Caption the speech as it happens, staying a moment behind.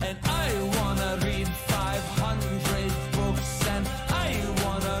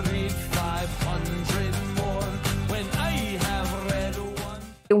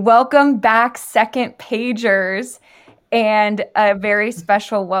Welcome back, second pagers, and a very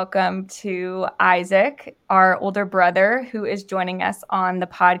special welcome to Isaac, our older brother, who is joining us on the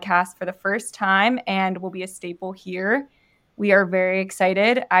podcast for the first time and will be a staple here. We are very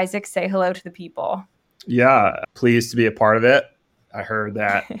excited. Isaac, say hello to the people. Yeah, pleased to be a part of it. I heard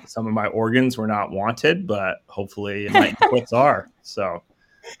that some of my organs were not wanted, but hopefully my inputs are. So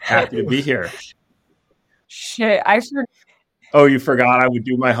happy to be here. Shit, I should. Oh, you forgot I would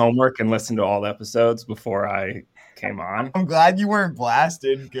do my homework and listen to all the episodes before I came on? I'm glad you weren't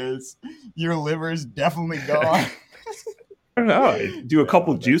blasted because your liver's definitely gone. I don't know. I do a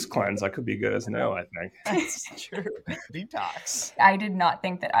couple juice cleanse. I could be good as no, I think. That's true. Detox. I did not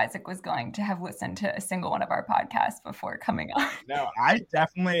think that Isaac was going to have listened to a single one of our podcasts before coming on. No,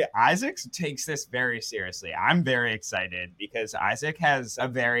 Isaac takes this very seriously. I'm very excited because Isaac has a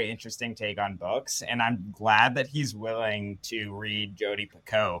very interesting take on books, and I'm glad that he's willing to read Jodi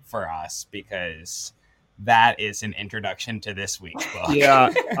Picoult for us because that is an introduction to this week's book.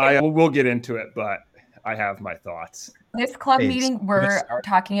 Yeah, we'll get into it, but I have my thoughts. This club meeting, we're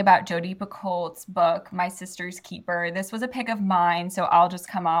talking about Jodi Picoult's book, My Sister's Keeper. This was a pick of mine, so I'll just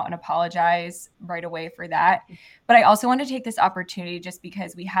come out and apologize right away for that. But I also want to take this opportunity just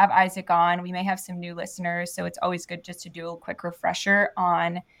because we have Isaac on. We may have some new listeners, so it's always good just to do a quick refresher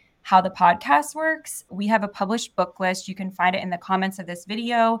on how the podcast works. We have a published book list. You can find it in the comments of this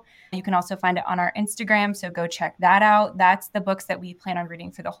video. You can also find it on our Instagram, so go check that out. That's the books that we plan on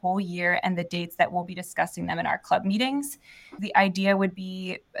reading for the whole year and the dates that we'll be discussing them in our club meetings. The idea would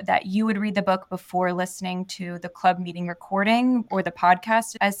be that you would read the book before listening to the club meeting recording, or the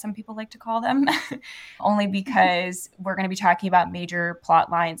podcast, as some people like to call them, only because we're going to be talking about major plot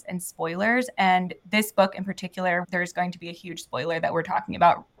lines and spoilers. And this book in particular, there's going to be a huge spoiler that we're talking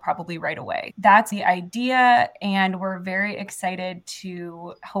about probably right away. That's the idea, and we're very excited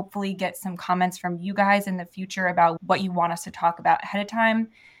to hopefully get some comments from you guys in the future about what you want us to talk about ahead of time,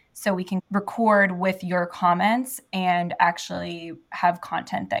 so we can record with your comments and actually have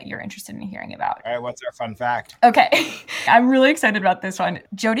content that you're interested in hearing about. All right, what's our fun fact? Okay, I'm really excited about this one.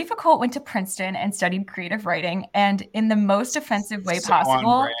 Jodi Picoult went to Princeton and studied creative writing, and in the most offensive way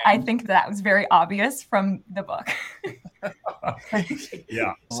possible. I think that was very obvious from the book.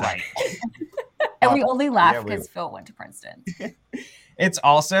 Yeah, right. And we only laugh because Phil went to Princeton. It's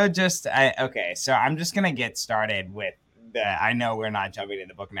also just, okay, so I'm just going to get started with I know we're not jumping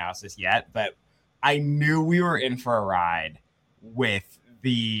into book analysis yet, but I knew we were in for a ride with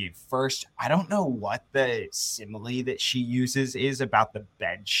the first, I don't know what the simile that she uses is about the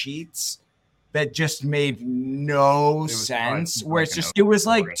bed sheets that just made no sense. Where it's just, it was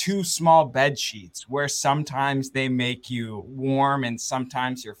like two small bed sheets where sometimes they make you warm and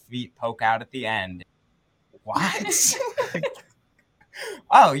sometimes your feet poke out at the end. What?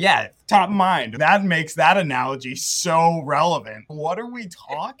 Oh, yeah, top of mind. That makes that analogy so relevant. What are we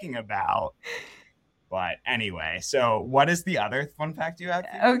talking about? But anyway, so what is the other fun fact you have?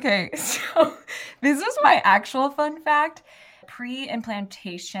 Okay, so this is my actual fun fact.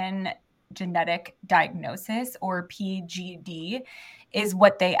 Pre-implantation genetic diagnosis, or PGD, is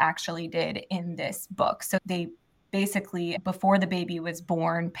what they actually did in this book. So they basically, before the baby was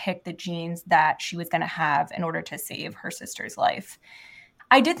born, picked the genes that she was going to have in order to save her sister's life.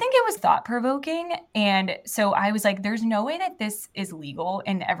 I did think it was thought-provoking, and so I was like, there's no way that this is legal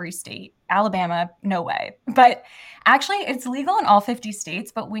in every state. Alabama, no way. But actually, it's legal in all 50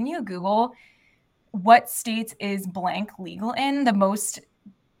 states, but when you Google what states is blank legal in, the most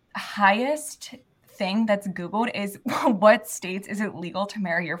highest thing that's Googled is what states is it legal to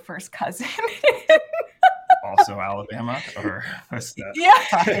marry your first cousin? Also Alabama, or what's that? Yeah.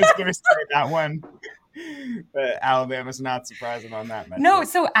 I was going to say that one. But Alabama's not surprising on that metric. No,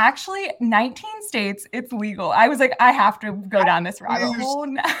 so actually 19 states it's legal. I was like, I have to go down this rabbit hole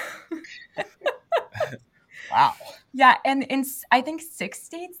now. Wow. Yeah, and in I think 6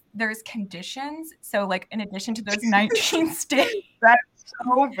 states there's conditions. So like in addition to those 19 states. That's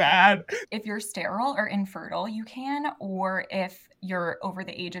so bad. If you're sterile or infertile, you can, or if you're over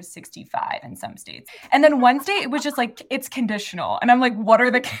the age of 65 in some states. And then one state, it was just like, it's conditional. And I'm like, what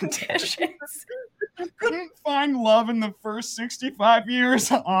are the conditions? Couldn't find love in the first 65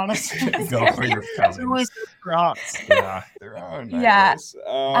 years, honestly. Go for your cousins. It was crops. Yeah. Their own, Yeah.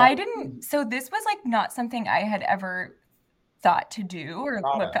 I I didn't, so this was like not something I had ever thought to do or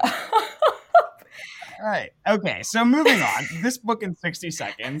look up. All right. Okay. So moving on. This book in 60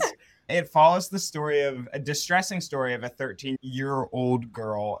 seconds. It follows the story of a distressing story of a 13-year-old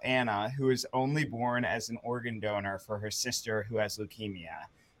girl, Anna, who is only born as an organ donor for her sister who has leukemia.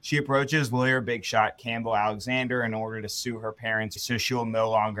 She approaches lawyer big shot Campbell Alexander in order to sue her parents so she'll no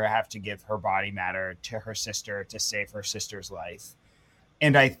longer have to give her body matter to her sister to save her sister's life.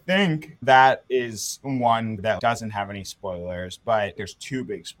 And I think that is one that doesn't have any spoilers, but there's two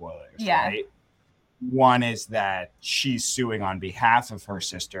big spoilers, right? One is that she's suing on behalf of her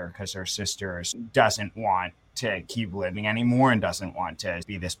sister because her sister doesn't want to keep living anymore and doesn't want to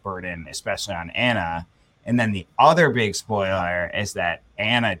be this burden, especially on Anna. And then the other big spoiler is that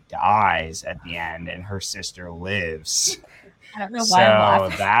Anna dies at the end and her sister lives. I don't know why I'm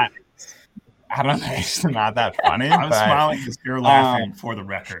laughing. I don't know, it's not that funny. I'm smiling because you're laughing for the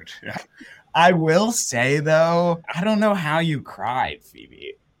record. Yeah. I will say, though, I don't know how you cried,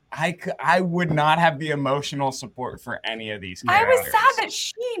 Phoebe. I would not have the emotional support for any of these characters. I was sad that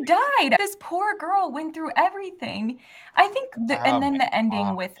she died. This poor girl went through everything. I think and then the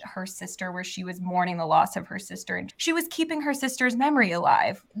ending with her sister where she was mourning the loss of her sister and she was keeping her sister's memory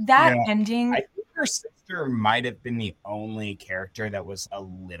alive. That ending. I think her sister might have been the only character that was a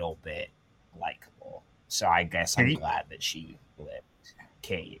little bit likable. So I guess I'm glad that she lived.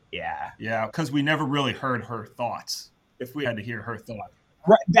 Kate, yeah. Yeah, because we never really heard her thoughts. If we had to hear her thoughts.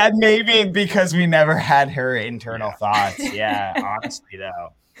 Right, that may be because we never had her internal thoughts. Yeah, honestly,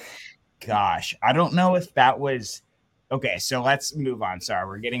 though. Gosh, I don't know if that was... Okay, so let's move on. Sorry,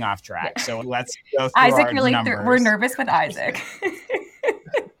 we're getting off track. So let's go through Isaac, our you're like, numbers. We're nervous with Isaac.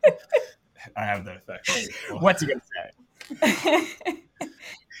 I have that effect. What's he going to say?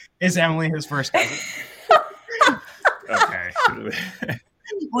 Is Emily his first cousin? Okay.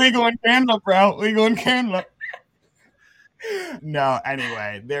 Legal in Canada, bro. Legal in Canada. No,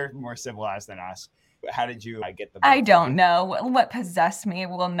 anyway, they're more civilized than us. How did you get the book? I don't know. What possessed me,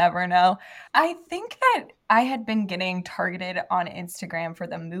 we'll never know. I think that I had been getting targeted on Instagram for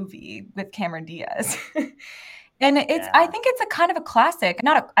the movie with Cameron Diaz. And I think it's a kind of a classic.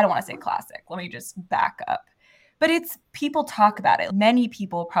 I don't want to say classic. Let me just back up. But people talk about it. Many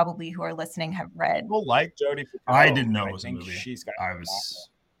people probably who are listening have read. People like Jodi Picoult. I didn't know it was a movie.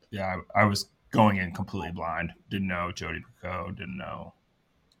 I was going in completely blind. Didn't know Jodi Picoult. Didn't know.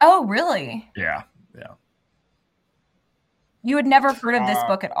 Oh, really? Yeah. You had never heard of this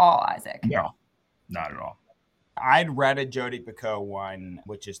book at all, Isaac? No, not at all. I'd read a Jodi Picoult one,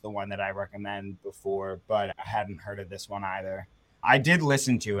 which is the one that I recommend before, but I hadn't heard of this one either. I did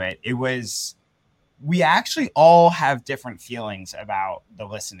listen to it. We actually all have different feelings about the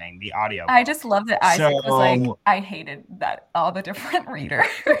listening, the audio. I just love that Isaac was like, I hated that all the different readers.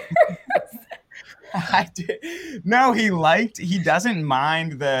 I did. No, he doesn't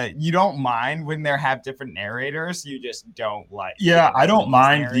mind you don't mind when there have different narrators. You just don't like. Yeah, I don't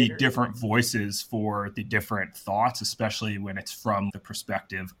mind the different voices for the different thoughts, especially when it's from the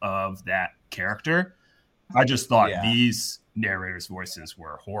perspective of that character. I just thought these narrators' voices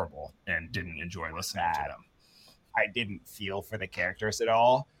were horrible and didn't enjoy listening to them. I didn't feel for the characters at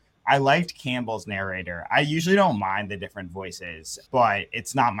all. I liked Campbell's narrator. I usually don't mind the different voices, but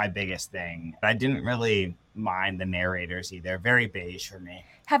it's not my biggest thing. I didn't really mind the narrators either. Very beige for me.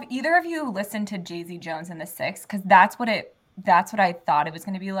 Have either of you listened to Daisy Jones and the Six? Because that's what I thought it was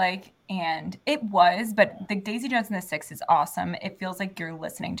going to be like. And it was, but the Daisy Jones and the Six is awesome. It feels like you're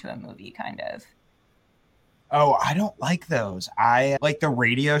listening to a movie, kind of. Oh, I don't like those. I like the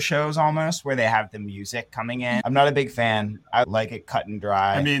radio shows almost where they have the music coming in. I'm not a big fan. I like it cut and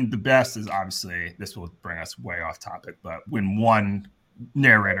dry. I mean, the best is obviously, this will bring us way off topic, but when one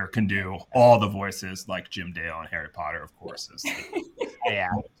narrator can do all the voices like Jim Dale and Harry Potter, of course. Yeah,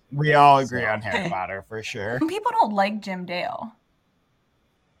 we all agree on Harry Potter for sure. Some people don't like Jim Dale.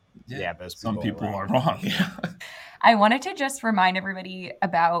 Yeah, some people are wrong. Yeah. I wanted to just remind everybody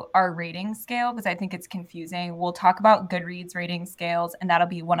about our rating scale because I think it's confusing. We'll talk about Goodreads rating scales, and that'll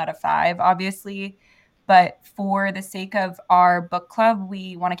be 1 out of 5, obviously. But for the sake of our book club,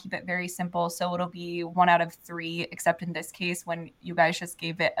 we want to keep it very simple. So it'll be 1 out of 3, except in this case when you guys just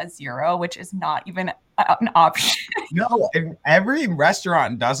gave it a 0, which is not even an option. No, every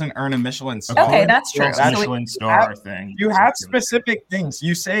restaurant doesn't earn a Michelin star. Okay, that's true. That's a Michelin star thing. You have specific things.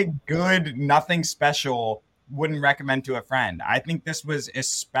 You say good, nothing special. Wouldn't recommend to a friend. I think this was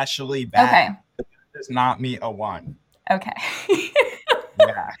especially bad. Okay. It does not meet a 1. Okay.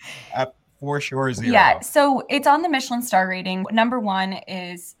 Yeah. For sure 0. Yeah. So it's on the Michelin star rating. Number 1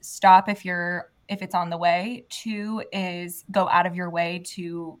 is stop if it's on the way. 2 is go out of your way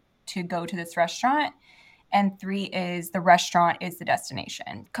to go to this restaurant. And 3 is the restaurant is the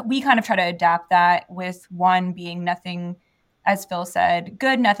destination. We kind of try to adapt that with 1 being nothing, as Phil said,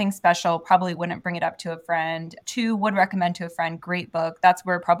 good, nothing special, probably wouldn't bring it up to a friend. 2, would recommend to a friend, great book. That's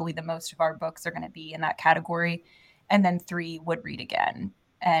where probably the most of our books are going to be in that category. And then 3, would read again.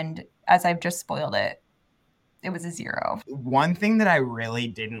 And as I've just spoiled it, it was a 0. One thing that I really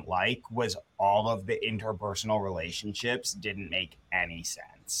didn't like was all of the interpersonal relationships didn't make any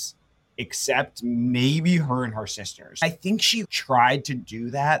sense, except maybe her and her sisters. I think she tried to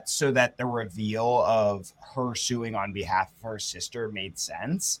do that so that the reveal of her suing on behalf of her sister made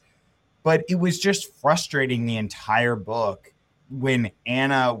sense. But it was just frustrating the entire book when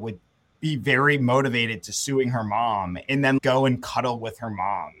Anna would be very motivated to suing her mom and then go and cuddle with her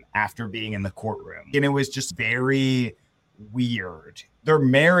mom after being in the courtroom. And it was just very weird. Their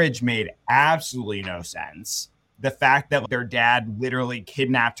marriage made absolutely no sense. The fact that their dad literally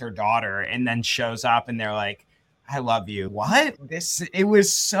kidnapped her daughter and then shows up and they're like, I love you. What? It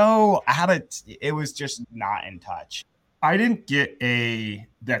was so it was just not in touch. I didn't get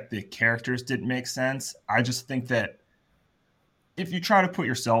that the characters didn't make sense. I just think that if you try to put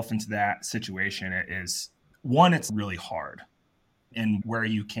yourself into that situation, it's really hard. And where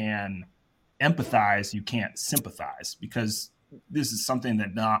you can empathize, you can't sympathize, because this is something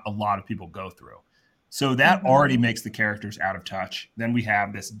that not a lot of people go through. So that already makes the characters out of touch. Then we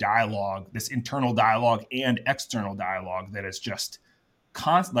have this dialogue, this internal dialogue and external dialogue that is just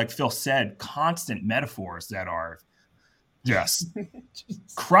constant, like Phil said, constant metaphors that are just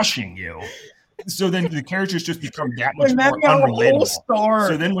crushing you. So then the characters just become that much more unrelatable.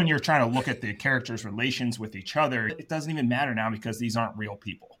 So then when you're trying to look at the characters' relations with each other, it doesn't even matter now because these aren't real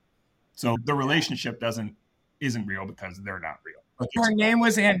people. So the relationship isn't real because they're not real. Her name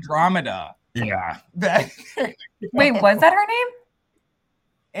was Andromeda. Yeah. Wait, was that her name?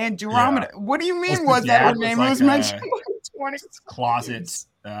 Andromeda. Yeah. What do you mean was that her name? It was mentioned like 20 closets.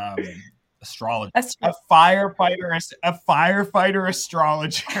 Astrologer, a firefighter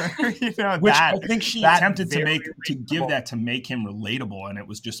astrologer, which I think she attempted to make him relatable, and it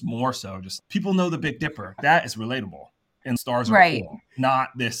was just more so just people know the Big Dipper. That is relatable, and stars are cool. Not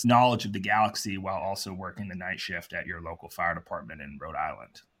this knowledge of the galaxy while also working the night shift at your local fire department in Rhode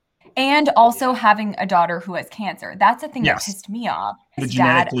Island. And also having a daughter who has cancer. That's the thing that pissed me off. The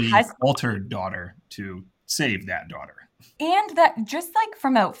genetically altered daughter to save that daughter. And that just like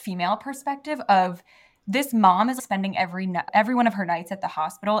from a female perspective of this mom is spending every one of her nights at the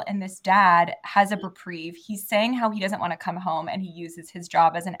hospital, and this dad has a reprieve. He's saying how he doesn't want to come home, and he uses his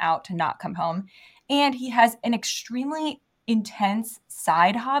job as an out to not come home. And he has an extremely intense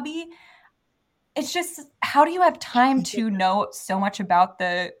side hobby. It's just, how do you have time to know so much about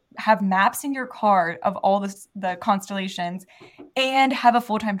have maps in your car of all the constellations and have a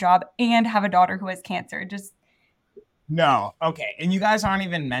full-time job and have a daughter who has cancer? No. Okay. And you guys aren't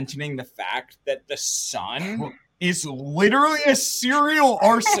even mentioning the fact that the son is literally a serial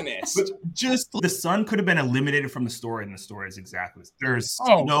arsonist. Just the son could have been eliminated from the story, and the story is exactly. There's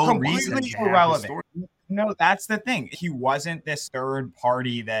no reason to irrelevant. Have the story. No, that's the thing. He wasn't this third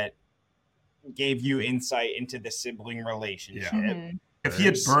party that gave you insight into the sibling relationship. Yeah. Mm-hmm. If he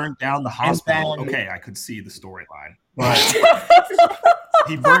had burned down the hospital, I could see the storyline. But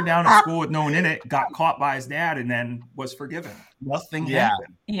he burned down a school with no one in it, got caught by his dad, and then was forgiven. Nothing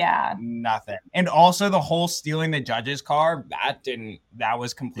happened. Yeah. Nothing. And also the whole stealing the judge's car, that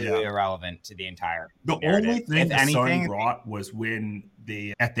was completely irrelevant to the entire narrative. Only thing the son brought was when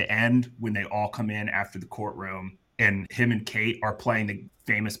at the end, when they all come in after the courtroom and him and Kate are playing the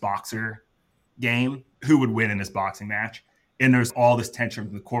famous boxer game, who would win in this boxing match. And there's all this tension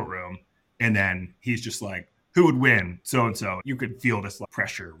in the courtroom. And then he's just like, who would win? So-and-so. You could feel this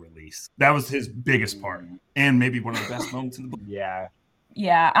pressure release. That was his biggest part. And maybe one of the best moments in the book. Yeah.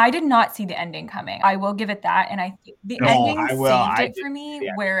 Yeah, I did not see the ending coming. I will give it that. And I think the ending saved it for me,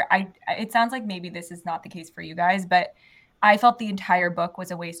 where it sounds like maybe this is not the case for you guys, but I felt the entire book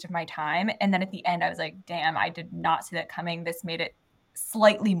was a waste of my time. And then at the end, I was like, damn, I did not see that coming. This made it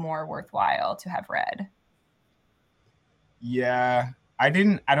slightly more worthwhile to have read. Yeah, I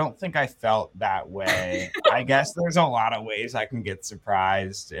don't think I felt that way. I guess there's a lot of ways I can get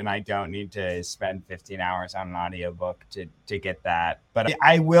surprised, and I don't need to spend 15 hours on an audiobook to get that. But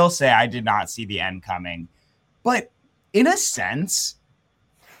I will say I did not see the end coming. But in a sense,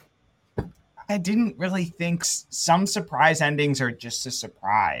 I didn't really think some surprise endings are just a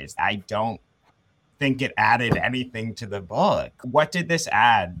surprise. I don't think it added anything to the book. What did this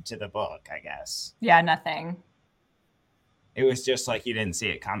add to the book, I guess? Yeah, nothing. It was just like you didn't see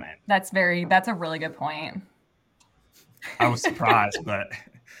it coming. That's a really good point. I was surprised, but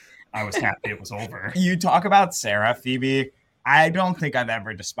I was happy it was over. You talk about Sarah, Phoebe. I don't think I've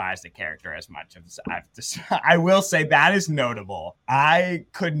ever despised a character as much as I will say that is notable.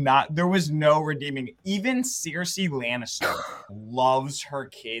 There was no redeeming. Even Cersei Lannister loves her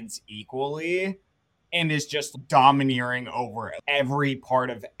kids equally. and is just domineering over every part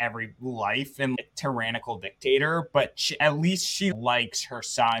of every life and a tyrannical dictator, but at least she likes her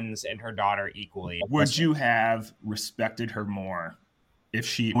sons and her daughter equally. Would you have respected her more if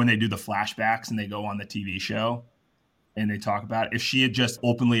she, when they do the flashbacks and they go on the TV show and they talk about it, if she had just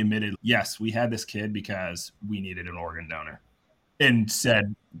openly admitted, yes, we had this kid because we needed an organ donor, and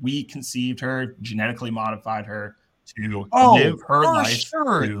said, we conceived her, genetically modified her to live her life.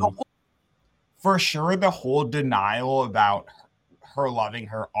 Sure. For sure, the whole denial about her loving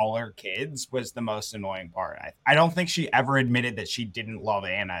all her kids was the most annoying part. I don't think she ever admitted that she didn't love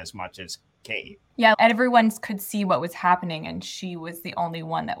Anna as much as Kate. Yeah, everyone could see what was happening, and she was the only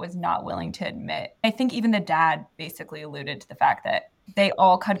one that was not willing to admit. I think even the dad basically alluded to the fact that they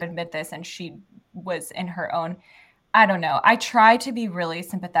all could admit this, and she was in her own, I don't know. I try to be really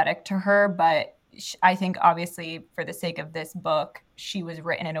sympathetic to her, but I think obviously for the sake of this book, she was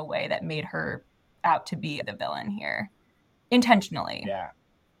written in a way that made her out to be the villain here intentionally. Yeah.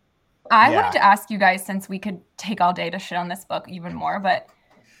 I wanted to ask you guys, since we could take all day to shit on this book even more, but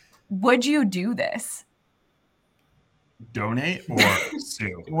would you do this? Donate or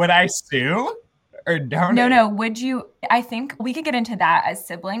sue? Would I sue or donate? No. Would you? I think we could get into that as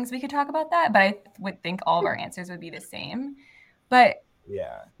siblings. We could talk about that, but I would think all of our answers would be the same. But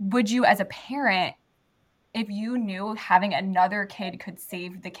would you, as a parent, if you knew having another kid could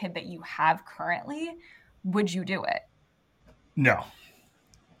save the kid that you have currently, would you do it? No.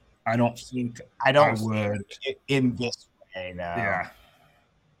 I don't think I would in this way, no. Yeah.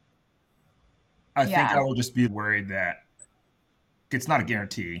 I think I will just be worried that it's not a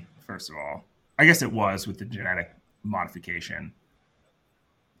guarantee, first of all. I guess it was with the genetic modification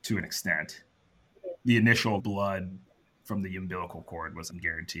to an extent. The initial blood from the umbilical cord was a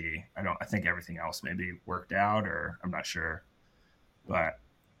guarantee. I think everything else maybe worked out, or I'm not sure. But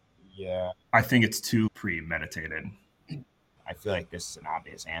I think it's too premeditated. I feel like this is an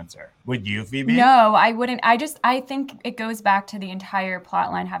obvious answer. Would you, Phoebe? No, I wouldn't. I think it goes back to the entire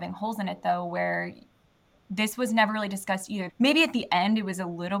plot line having holes in it, though, where this was never really discussed either. Maybe at the end it was a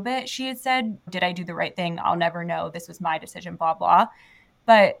little bit. She had said, did I do the right thing? I'll never know. This was my decision, blah, blah.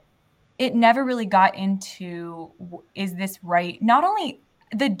 But it never really got into, is this right? Not only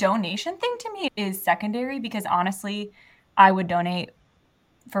the donation thing to me is secondary, because honestly, I would donate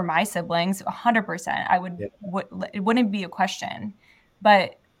for my siblings 100%. I would, it wouldn't be a question.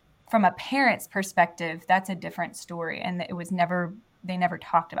 But from a parent's perspective, that's a different story. And it was never, they never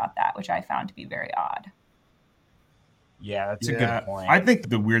talked about that, which I found to be very odd. Yeah, that's a good point. I think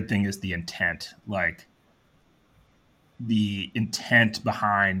the weird thing is the intent. Like, the intent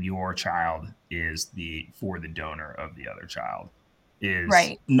behind your child is for the donor of the other child. Is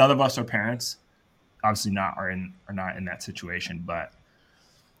right. None of us are parents, obviously are not in that situation, but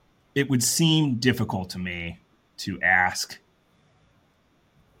it would seem difficult to me to ask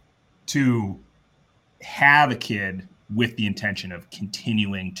to have a kid with the intention of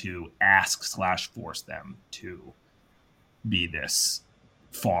continuing to ask/force them to be this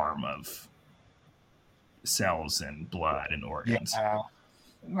farm of cells and blood and organs. Yeah.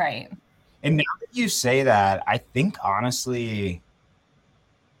 Right. And now that you say that, I think honestly,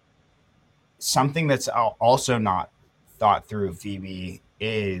 something that's also not thought through, Phoebe,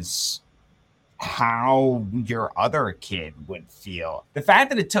 is how your other kid would feel. The fact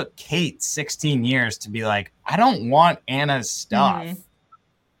that it took Kate 16 years to be like, I don't want Anna's stuff. Mm-hmm.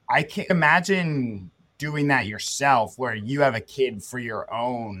 I can't imagine doing that yourself, where you have a kid for your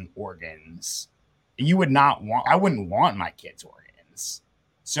own organs. I wouldn't want my kid's organs.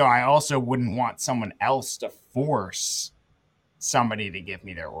 So I also wouldn't want someone else to force somebody to give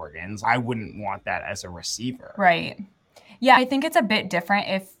me their organs. I wouldn't want that as a receiver. Right. Yeah, I think it's a bit different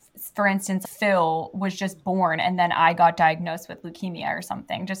if, for instance, Phil was just born and then I got diagnosed with leukemia or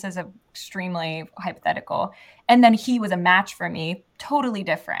something, just as an extremely hypothetical. And then he was a match for me, totally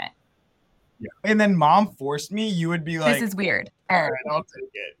different. Yeah. And then mom forced me, you would be like, this is weird. All right, I'll take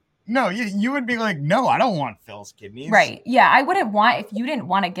it. No, you would be like, no, I don't want Phil's kidneys. Right. Yeah, I wouldn't want, if you didn't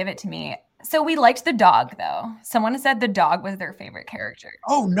want to give it to me. So we liked the dog, though. Someone said the dog was their favorite character.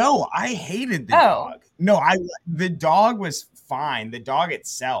 Oh, no, I hated the dog. No, the dog was fine. The dog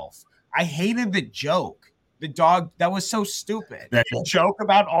itself. I hated the joke. The dog, that was so stupid. That joke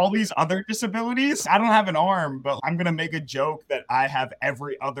about all these other disabilities. I don't have an arm, but I'm going to make a joke that I have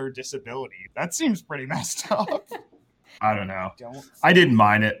every other disability. That seems pretty messed up. I don't know. I didn't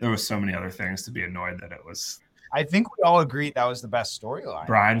mind it. There was so many other things to be annoyed that it was. I think we all agreed that was the best storyline.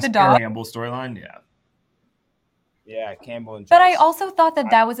 Brian's Campbell storyline, yeah. Yeah, Campbell and Jess. But I also thought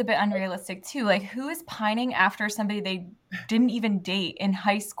that was a bit unrealistic too. Like, who is pining after somebody they didn't even date in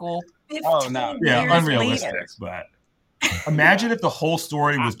high school 15 yeah, years unrealistic. later. But imagine if the whole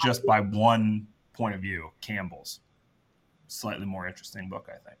story was just by one point of view, Campbell's. Slightly more interesting book,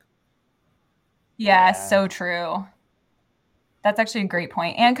 I think. Yeah, so true. That's actually a great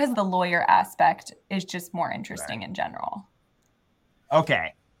point. And because the lawyer aspect is just more interesting in general.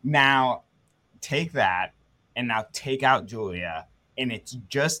 Okay, now take that and now take out Julia, and it's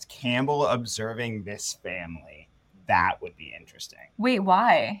just Campbell observing this family. That would be interesting. Wait,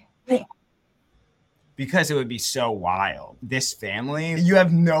 why? Because it would be so wild. This family, you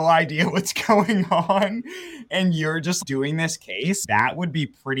have no idea what's going on, and you're just doing this case. That would be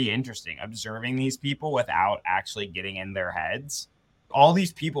pretty interesting, observing these people without actually getting in their heads. All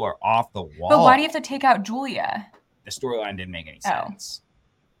these people are off the wall. But why do you have to take out Julia? The storyline didn't make any sense.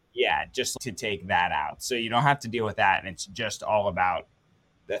 Yeah, just to take that out. So you don't have to deal with that, and it's just all about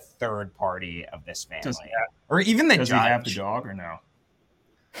the third party of this family. Or even the judge. Does he have the dog or no?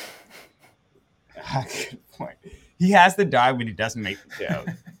 Good point. He has the dog, but he doesn't make the joke.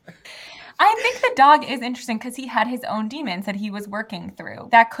 I think the dog is interesting because he had his own demons that he was working through.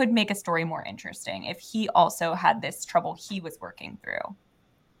 That could make a story more interesting if he also had this trouble he was working through.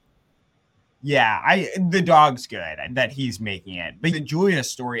 Yeah, the dog's good that he's making it. But the Julia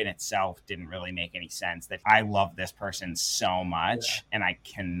story in itself didn't really make any sense. That I love this person so much, and I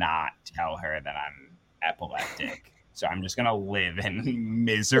cannot tell her that I'm epileptic. So I'm just going to live in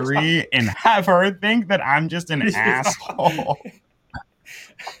misery and have her think that I'm just an asshole.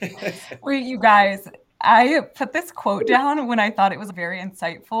 Wait, you guys, I put this quote down when I thought it was very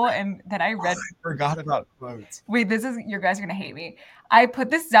insightful, and then I read... I forgot about quotes. Wait, you guys are going to hate me. I put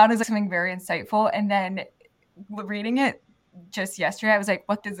this down as something very insightful, and then reading it just yesterday, I was like,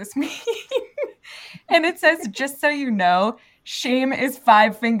 what does this mean? And it says, just so you know, shame is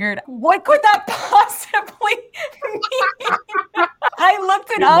 5-fingered. What could that possibly mean? I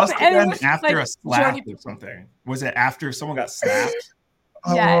looked it up, and it was after like, a slap or something. Was it after someone got slapped?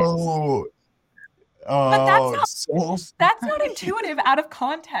 Yes. Oh, but that's not intuitive out of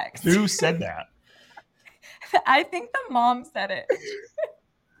context. Who said that? I think the mom said it.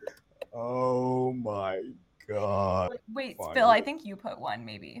 Oh my God. Wait, Phil, I think you put one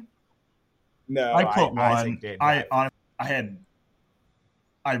maybe. No, I put one.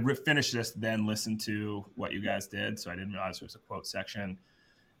 I finished this, then listened to what you guys did, so I didn't realize there was a quote section.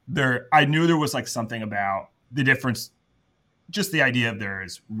 I knew there was like something about the difference, just the idea of there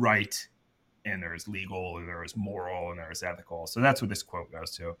is right and there is legal, and there is moral, and there is ethical. So that's what this quote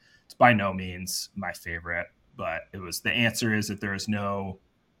goes to. It's by no means my favorite, but the answer is that there is no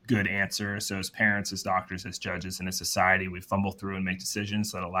good answer. So as parents, as doctors, as judges, and as society, we fumble through and make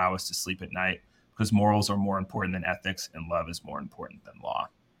decisions that allow us to sleep at night because morals are more important than ethics and love is more important than law.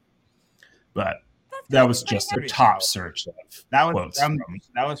 But that was just the top search of quotes.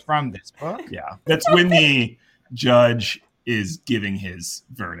 That was from this book? Yeah. That's when the judge is giving his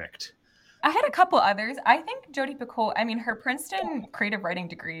verdict. I had a couple others. I think Jodi Picoult, her Princeton creative writing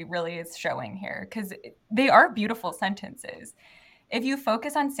degree really is showing here because they are beautiful sentences. If you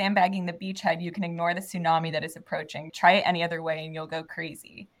focus on sandbagging the beachhead, you can ignore the tsunami that is approaching. Try it any other way and you'll go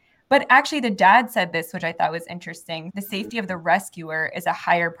crazy. But actually, the dad said this, which I thought was interesting. The safety of the rescuer is a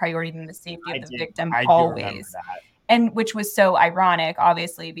higher priority than the safety of the victim always. And which was so ironic,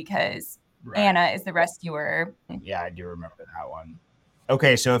 obviously, because Anna is the rescuer. Yeah, I do remember that one.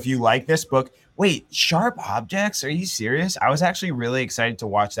 Okay, so if you like this book, wait, Sharp Objects? Are you serious? I was actually really excited to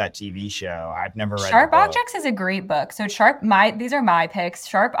watch that TV show. I've never read Sharp Objects is a great book. So these are my picks.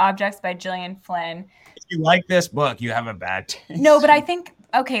 Sharp Objects by Gillian Flynn. If you like this book, you have a bad taste. No, but I think,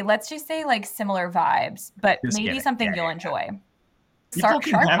 okay, let's just say like similar vibes, but maybe something you'll enjoy. People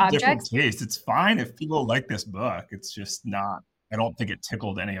can have different tastes. It's fine if people like this book. It's just not, I don't think it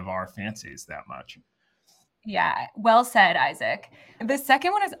tickled any of our fancies that much. Yeah, well said, Isaac. The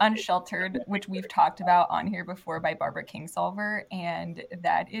second one is Unsheltered, which we've talked about on here before by Barbra Kingsolver, and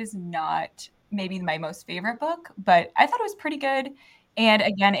that is not maybe my most favorite book, but I thought it was pretty good. And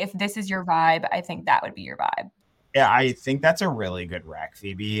again, if this is your vibe, I think that would be your vibe. Yeah, I think that's a really good rec,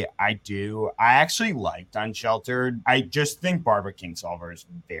 Phoebe. I actually liked Unsheltered. I just think Barbra Kingsolver is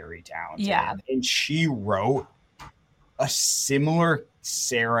very talented. Yeah. And she wrote a similar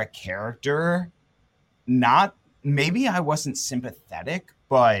Sarah character. Maybe I wasn't sympathetic,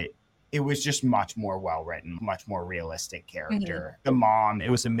 but it was just much more well-written, much more realistic character. Mm-hmm. The mom, it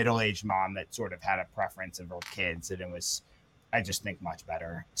was a middle-aged mom that sort of had a preference of her kids, and it was, I just think, much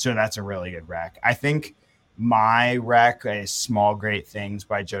better. So that's a really good rec. I think my rec is Small Great Things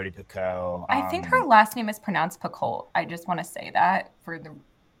by Jodi Picoult. I think her last name is pronounced Picoult. I just want to say that for the...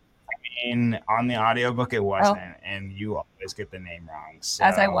 on the audiobook, it wasn't. And you always get the name wrong. So,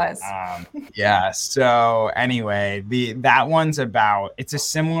 as I was. Yeah. So anyway, that one's about, it's a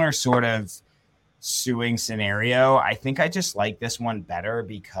similar sort of suing scenario. I think I just like this one better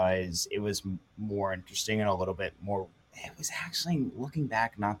because it was more interesting and a little bit more, it was actually, looking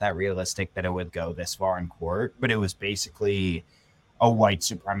back, not that realistic that it would go this far in court, but it was basically a white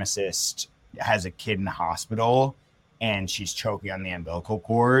supremacist has a kid in the hospital and she's choking on the umbilical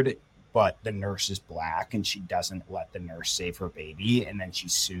cord, but the nurse is black and she doesn't let the nurse save her baby, and then she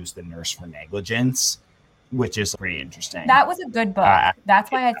sues the nurse for negligence, which is pretty interesting. That was a good book.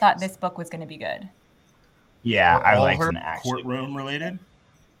 That's why I thought this book was going to be good. Yeah, I like her an courtroom related.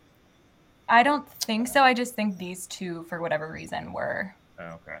 I don't think so. I just think these two, for whatever reason, were.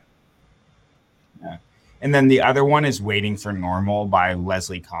 Oh, okay. Yeah. And then the other one is Waiting for Normal by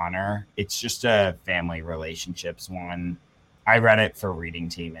Leslie Connor. It's just a family relationships one. I read it for reading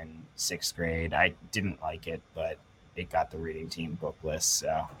team in 6th grade. I didn't like it, but it got the reading team book list.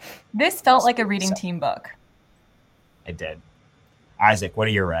 So this felt like a reading team book. It did. Isaac, what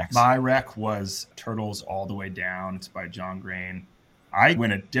are your recs? My rec was Turtles All the Way Down. It's by John Green. I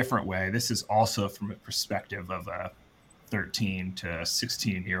went a different way. This is also from a perspective of a 13 to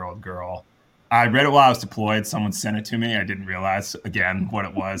 16-year-old girl. I read it while I was deployed. Someone sent it to me. I didn't realize, again, what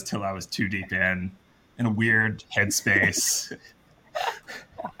it was till I was too deep in a weird headspace.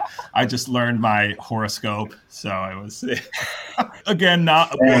 I just learned my horoscope. So I was, again,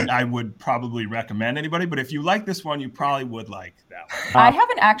 not a book I would probably recommend anybody. But if you like this one, you probably would like that one. I have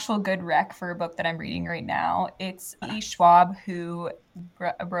an actual good rec for a book that I'm reading right now. It's Schwab, who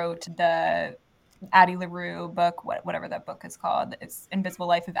wrote the Addie LaRue book, whatever that book is called. It's Invisible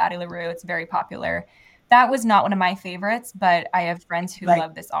Life of Addie LaRue. It's very popular. That was not one of my favorites, but I have friends who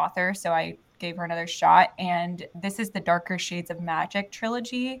love this author, so I gave her another shot. And this is the Darker Shades of Magic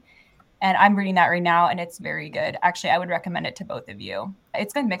trilogy, and I'm reading that right now, and it's very good. Actually, I would recommend it to both of you.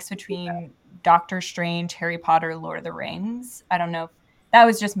 It's been mixed between Doctor Strange, Harry Potter, Lord of the Rings. I don't know if that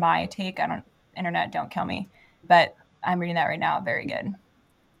was just my take. Internet, don't kill me. But I'm reading that right now. Very good.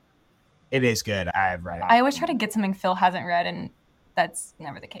 It is good. I've read it. I always try to get something Phil hasn't read, and that's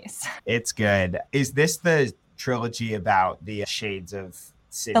never the case. It's good. Is this the trilogy about the shades of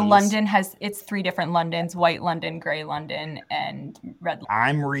cities? The London it's 3 different Londons: White London, Gray London, and Red London.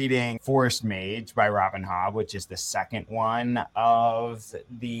 I'm reading Forest Mage by Robin Hobb, which is the second one of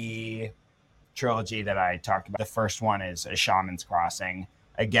the trilogy that I talked about. The first one is A Shaman's Crossing.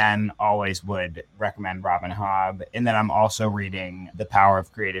 Again, always would recommend Robin Hobb. And then I'm also reading The Power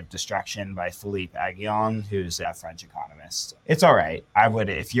of Creative Destruction by Philippe Aghion, who's a French economist. It's all right. I would,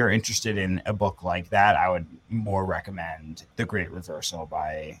 if you're interested in a book like that, I would more recommend The Great Reversal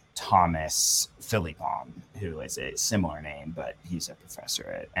by Thomas Philippe, who is a similar name, but he's a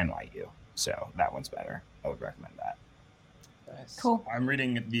professor at NYU. So that one's better. I would recommend that. Nice. Cool. I'm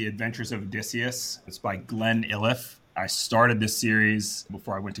reading The Adventures of Odysseus. It's by Glen Iliffe. I started this series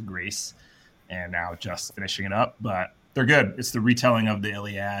before I went to Greece and now just finishing it up, but they're good. It's the retelling of the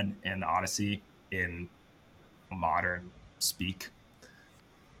Iliad and the Odyssey in modern speak.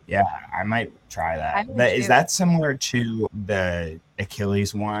 Yeah, I might try that. Is that similar to the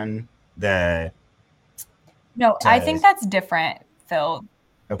Achilles one? No, I think that's different, Phil.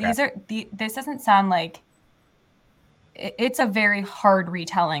 Okay. This doesn't sound like it's a very hard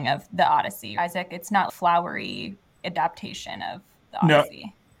retelling of the Odyssey. Isaac, it's not flowery adaptation of the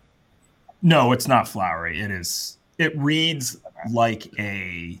Odyssey. No, it's not flowery. It reads like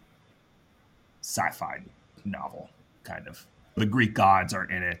a sci-fi novel, kind of. The Greek gods are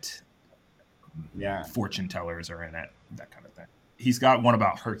in it. Yeah. Fortune tellers are in it, that kind of thing. He's got one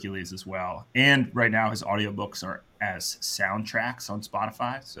about Hercules as well. And right now his audiobooks are as soundtracks on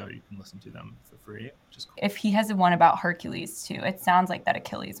Spotify, so you can listen to them for free, which is cool. If he has one about Hercules too, it sounds like that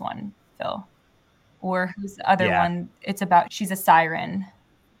Achilles one, Phil. Or who's the other one? It's about, she's a siren.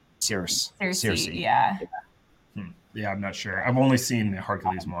 Circe. Yeah. Yeah, I'm not sure. I've only seen the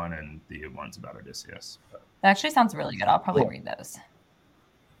Hercules one and the ones about Odysseus. But. That actually sounds really good. I'll probably read those.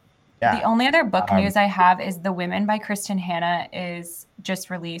 Yeah. The only other book news I have is The Women by Krisitin Hannah is just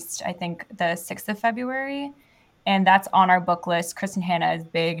released, I think, the 6th of February. And that's on our book list. Krisitin Hannah is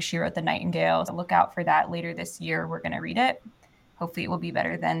big. She wrote The Nightingale. So look out for that later this year. We're going to read it. Hopefully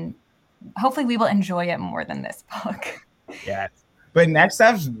we will enjoy it more than this book. Yeah. But next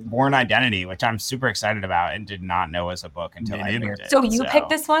up's Born Identity, which I'm super excited about and did not know was a book until I picked it. So you picked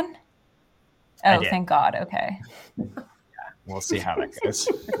this one? Oh, thank God. Okay. Yeah, we'll see how that goes.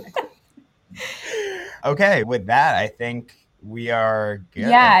 Okay, with that, I think we are good.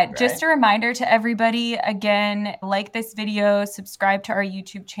 Yeah, right? Just a reminder to everybody, again, like this video, subscribe to our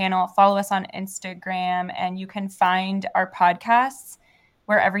YouTube channel, follow us on Instagram, and you can find our podcasts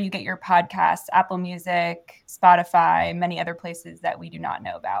wherever you get your podcasts, Apple Music, Spotify, many other places that we do not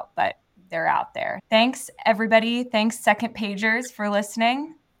know about, but they're out there. Thanks, everybody. Thanks, Second Pagers, for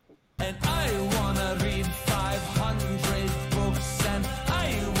listening. And I want